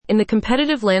In the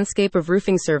competitive landscape of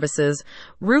roofing services,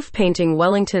 Roof Painting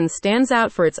Wellington stands out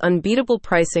for its unbeatable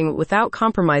pricing without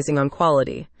compromising on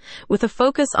quality. With a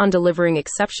focus on delivering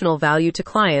exceptional value to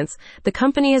clients, the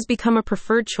company has become a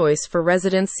preferred choice for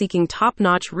residents seeking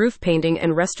top-notch roof painting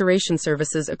and restoration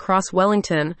services across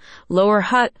Wellington, Lower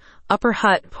Hutt, Upper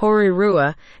Hutt,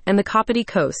 Porirua, and the Kapiti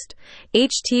Coast.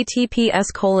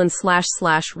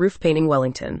 https://Roof Painting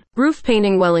Wellington. Roof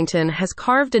Painting Wellington has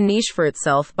carved a niche for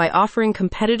itself by offering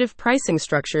competitive pricing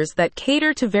structures that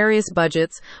cater to various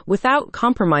budgets without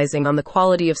compromising on the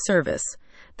quality of service.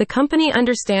 The company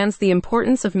understands the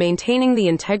importance of maintaining the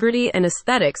integrity and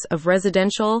aesthetics of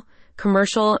residential,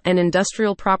 commercial, and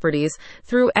industrial properties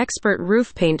through expert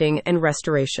roof painting and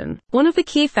restoration. One of the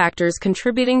key factors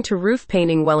contributing to Roof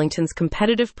Painting Wellington's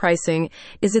competitive pricing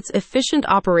is its efficient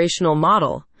operational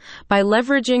model. By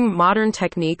leveraging modern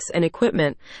techniques and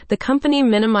equipment, the company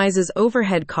minimizes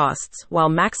overhead costs while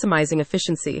maximizing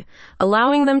efficiency,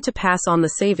 allowing them to pass on the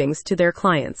savings to their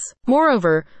clients.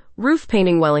 Moreover, Roof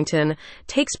Painting Wellington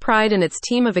takes pride in its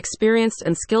team of experienced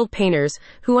and skilled painters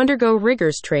who undergo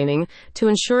rigorous training to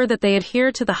ensure that they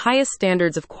adhere to the highest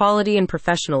standards of quality and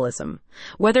professionalism.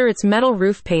 Whether it's metal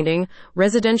roof painting,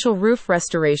 residential roof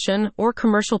restoration, or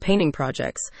commercial painting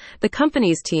projects, the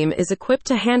company's team is equipped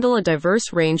to handle a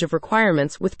diverse range of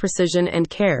requirements with precision and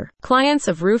care. Clients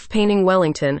of Roof Painting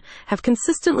Wellington have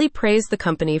consistently praised the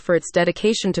company for its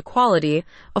dedication to quality,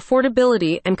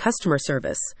 affordability, and customer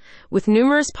service, with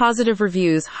numerous positive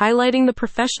reviews highlighting the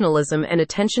professionalism and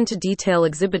attention to detail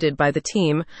exhibited by the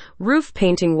team. Roof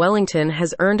Painting Wellington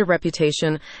has earned a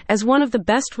reputation as one of the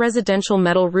best residential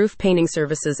metal roof painting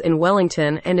services in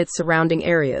Wellington and its surrounding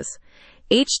areas.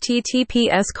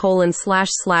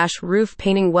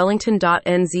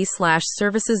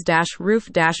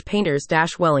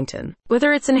 https://roofpaintingwellington.nz/services-roof-painters-wellington.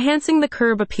 Whether it's enhancing the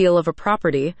curb appeal of a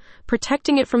property,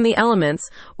 protecting it from the elements,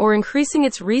 or increasing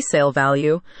its resale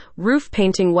value, Roof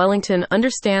Painting Wellington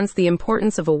understands the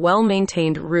importance of a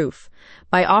well-maintained roof.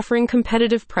 By offering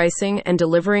competitive pricing and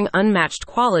delivering unmatched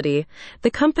quality,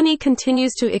 the company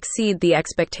continues to exceed the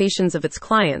expectations of its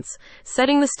clients,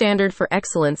 setting the standard for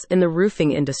excellence in the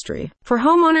roofing industry. For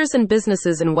homeowners and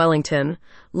businesses in Wellington,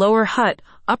 Lower Hutt,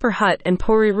 Upper Hutt, and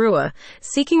Porirua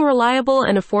seeking reliable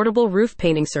and affordable roof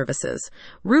painting services,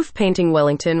 Roof Painting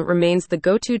Wellington remains the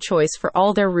go-to choice for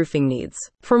all their roofing needs.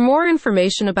 For more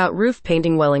information about Roof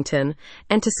Painting Wellington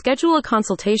and to schedule a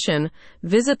consultation,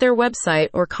 visit their website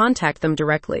or contact them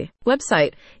directly.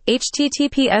 Website: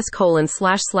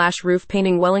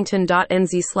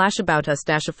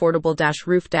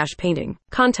 https://roofpaintingwellington.nz/aboutus-affordable-roof-painting.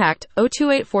 Contact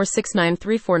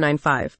 02846934495.